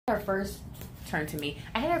Her first turn to me.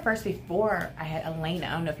 I had her first before I had Elena. I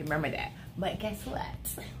don't know if you remember that. But guess what?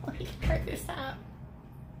 Look at her this time.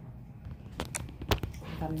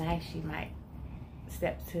 If I'm nice, she might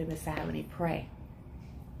step to the side when he pray.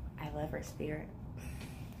 I love her spirit.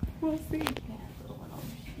 We'll see. Yeah, a little one over.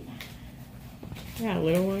 Yeah, a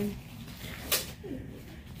little one.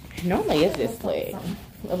 Normally it's this leg.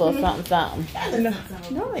 A little something, something. No,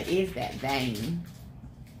 normally is that vein.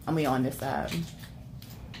 I mean, on this side.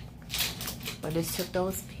 But just took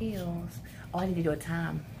those pills. Oh, I need to do a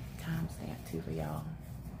time stamp too for y'all.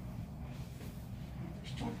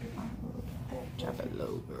 Drop it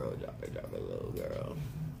low, girl. Drop it low, girl.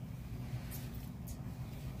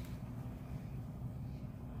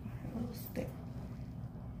 A little stick.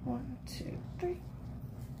 1, 2, 3.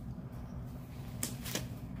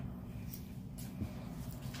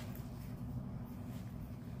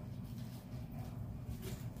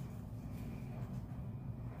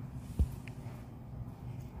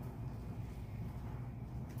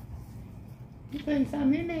 You putting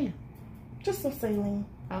something in there? Just a saline.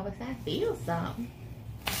 Oh, if I feel something.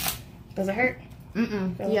 Does it hurt?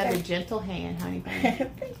 Mm-mm. Feel You okay? have a gentle hand, honey.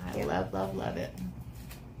 I love, love, love it.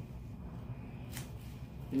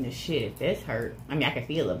 And the shit, if this hurt, I mean, I can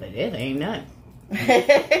feel it, but this ain't nothing.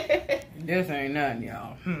 This ain't nothing,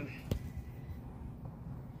 y'all.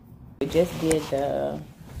 We just did the...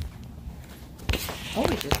 What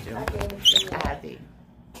we just do? IV.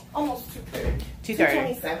 Almost 2:30.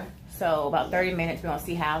 2:30. 2:27. So about 30 minutes, we're gonna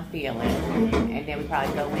see how I'm feeling, and then we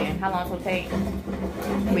probably go in. How long will it take?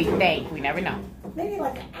 We think. We never know. Maybe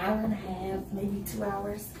like an hour and a half, maybe 2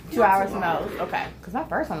 hours. 2 hours most. Okay. Because my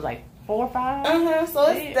first one was like 4 or 5. So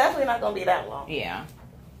it's definitely not gonna be that long. Yeah.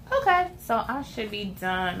 Okay. So I should be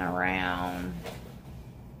done around.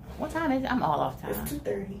 What time is it? I'm all off time. It's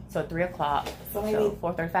 2:30. So 3 o'clock. So maybe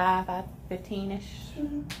 4:35, 5:15 ish.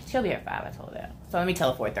 She'll be here at 5. I told her that. So let me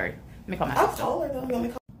tell her 4:30. Let me call my I sister. told her though. Let me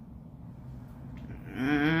call. I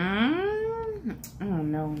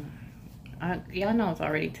don't know. Y'all know it's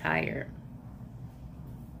already tired.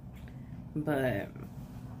 But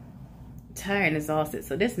tired and exhausted.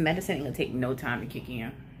 So this medicine ain't gonna take no time to kick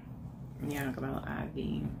in. Yeah, I'm going to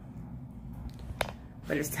IV.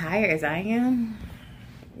 But as tired as I am,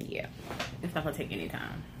 yeah, it's not gonna take any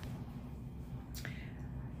time.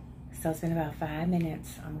 So it's been about 5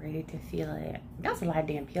 minutes. I'm ready to feel it. That's a lot of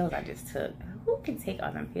damn pills I just took. Who can take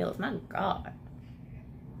all them pills? My God.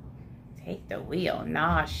 Take the wheel.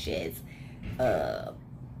 Nauseous.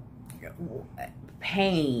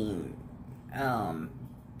 Pain.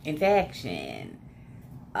 Infection.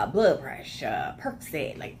 Blood pressure.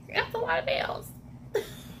 Percocet. Like, that's a lot of pills.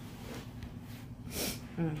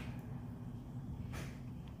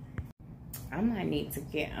 I might need to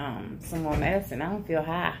get some more medicine. I don't feel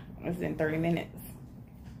high. It's in 30 minutes.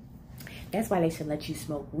 That's why they should let you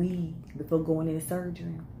smoke weed before going into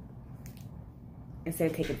surgery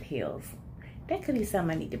instead of taking pills. That could be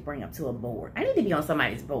something I need to bring up to a board. I need to be on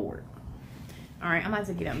somebody's board. All right, I'm about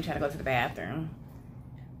to get up and try to go to the bathroom.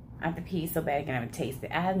 I have to pee so bad I can have a taste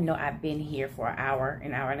it. I know I've been here for an hour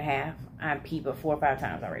and a half. I've peed but 4 or 5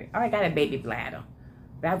 times already. I already got a baby bladder,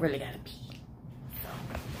 but I really gotta pee.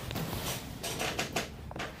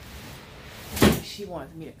 She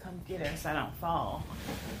wants me to come get her so I don't fall.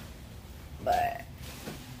 But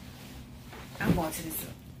I'm going to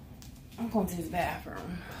this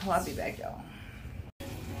bathroom. Oh, I'll be back, y'all.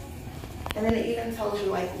 And then it even tells you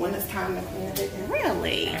like when it's time to clean everything.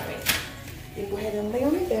 Really? You go ahead and lay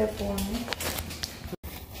on the bed for me.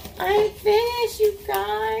 I'm finished, you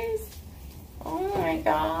guys. Oh my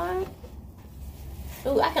God.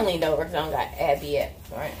 Ooh, I can lean over because I don't got Abby yet,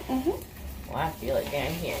 right? Well, I feel it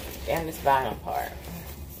down here, down this bottom part.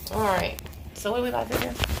 All right. So what are we about to do?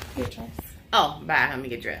 Get dressed. Oh, bye. Let me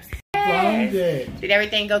get dressed. Long day. Did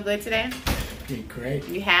everything go good today? Okay, great.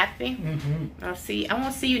 You happy? Mm-hmm. I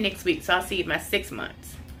won't see you next week, so I'll see you in my 6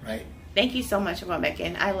 months. Right. Thank you so much for going back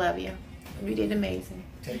in. I love you. You did amazing.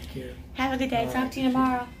 Take care. Have a good day. All Talk right. to you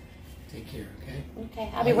tomorrow. Take care, okay? Okay.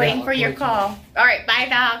 I'll be waiting for your call. All right. Bye,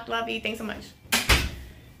 Doc. Love you. Thanks so much.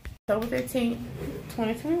 October 15th,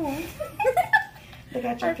 2021. They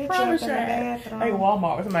got your picture up in the bathroom. Like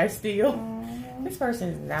Walmart with somebody steal. This person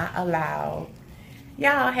is not allowed.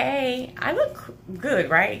 Y'all, hey, I look good,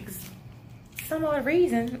 right? Some odd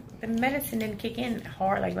reason, the medicine didn't kick in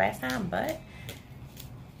hard like last time, but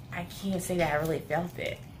I can't say that I really felt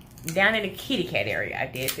it. Down in the kitty cat area, I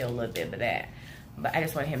did feel a little bit of that. But I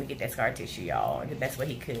just wanted him to get that scar tissue, y'all, the best way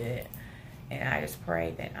he could. And I just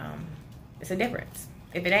pray that it's a difference.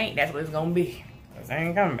 If it ain't, that's what it's gonna be. Cause I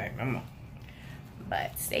ain't coming back no more.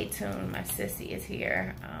 But stay tuned. My sissy is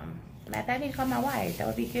here. Matter of fact, I need to call my wife. That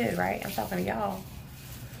would be good, right? I'm talking to y'all.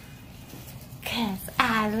 Cause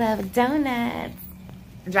I love donuts.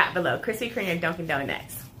 Drop below. Krispy Kreme or Dunkin'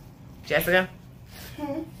 Donuts? Jessica?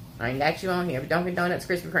 I ain't got you on here. Dunkin' Donuts,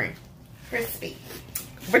 Krispy Kreme. Crispy.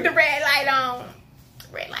 With the red light on.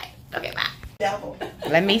 Red light. Okay, bye. Devil.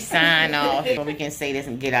 Let me sign off so we can say this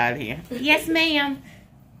and get out of here. Yes, ma'am.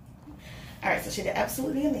 All right, so she did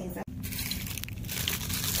absolutely amazing.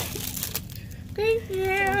 Thank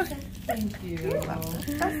you. Thank you.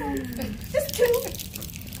 Just two.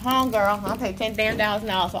 Home girl, I'll pay $10,000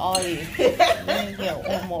 now for all these. Let me get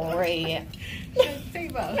one more red.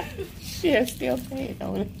 She'll still pay it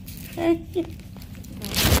on it. Thank you.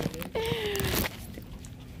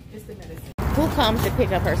 Who comes to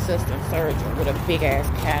pick up her sister's surgeon with a big ass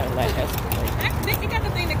Cadillac? That's crazy. You got the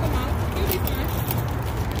thing that come out. You'll be fine.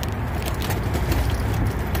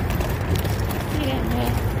 See that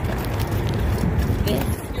man? Yes.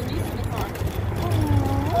 Your niece in the car.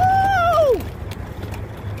 Oh!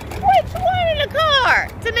 Which one in the car?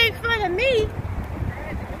 To make fun of me?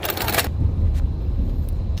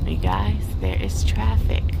 You guys, there is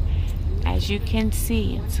traffic, as you can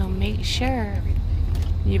see. So make sure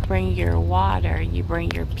you bring your water, you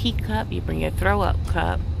bring your pee cup, you bring your throw up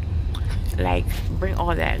cup. Like, bring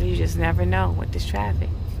all that. You just never know with this traffic.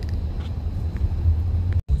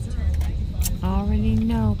 Already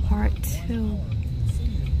know part 2.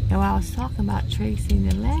 And while I was talking about Tracy in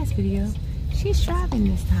the last video, she's driving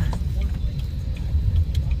this time.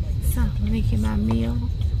 So, let me get my meal.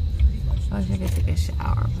 I wish I could take a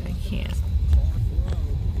shower, but I can't.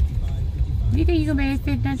 You think you can maybe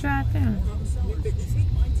fit that drive down?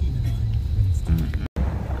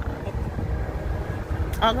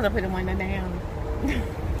 I'm gonna put the window down.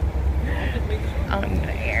 I'm in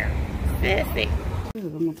the air. Sissy.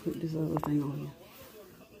 I'm gonna put this other thing on here.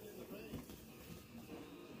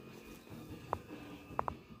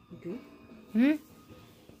 Okay. Hmm?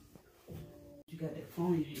 You got that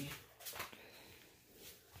phone in here.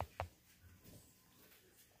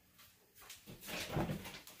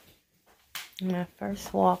 My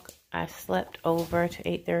first walk, I slept over to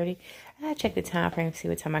 8:30. I checked the time frame to see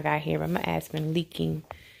what time I got here, but my ass been leaking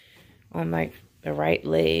on like the right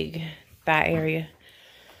leg, thigh area.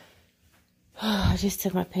 I just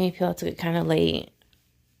took my pain pill. I took it kind of late.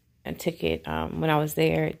 I took it when I was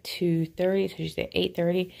there at 2:30, so she's at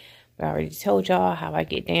 8:30. But I already told y'all how I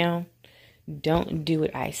get down. Don't do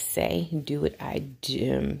what I say. Do what I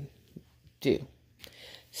do.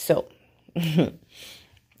 So,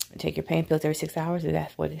 take your pain pills every 6 hours, and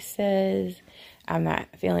that's what it says. I'm not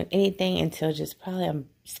feeling anything until just probably I'm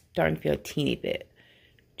starting to feel a teeny bit.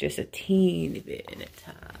 Just a teeny bit at a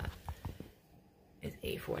time. It's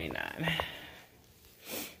 8:49.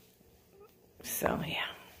 So, yeah.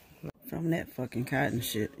 From that fucking cotton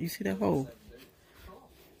shit. You see that hole?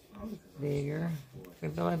 Bigger. The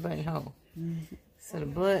belly button hole. So the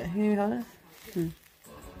blood here, huh?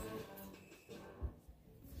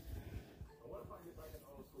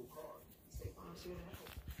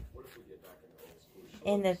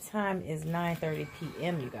 And the time is 9:30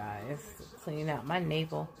 p.m., you guys. Cleaning out my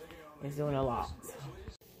navel is doing a lot.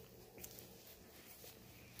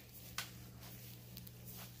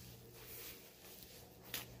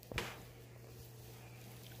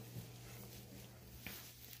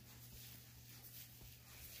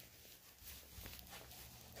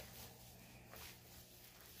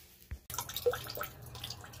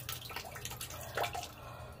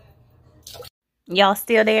 Y'all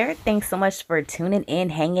still there? Thanks so much for tuning in,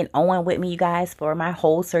 hanging on with me, you guys, for my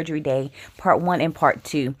whole surgery day, part 1 and part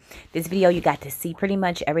 2. This video, you got to see pretty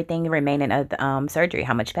much everything remaining of the surgery.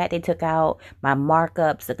 How much fat they took out, my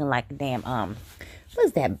markups looking like a damn, what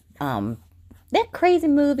is that, that crazy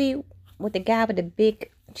movie with the guy with the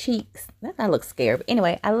big cheeks. That guy looks scared. But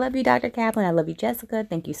anyway, I love you, Dr. Kaplan. I love you, Jessica.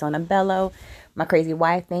 Thank you, Sona Bello. My crazy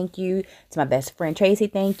wife, thank you. To my best friend, Tracy,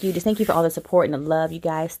 thank you. Just thank you for all the support and the love, you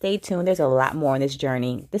guys. Stay tuned. There's a lot more on this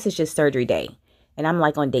journey. This is just surgery day. And I'm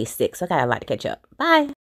like on day 6. So I got a lot to catch up. Bye.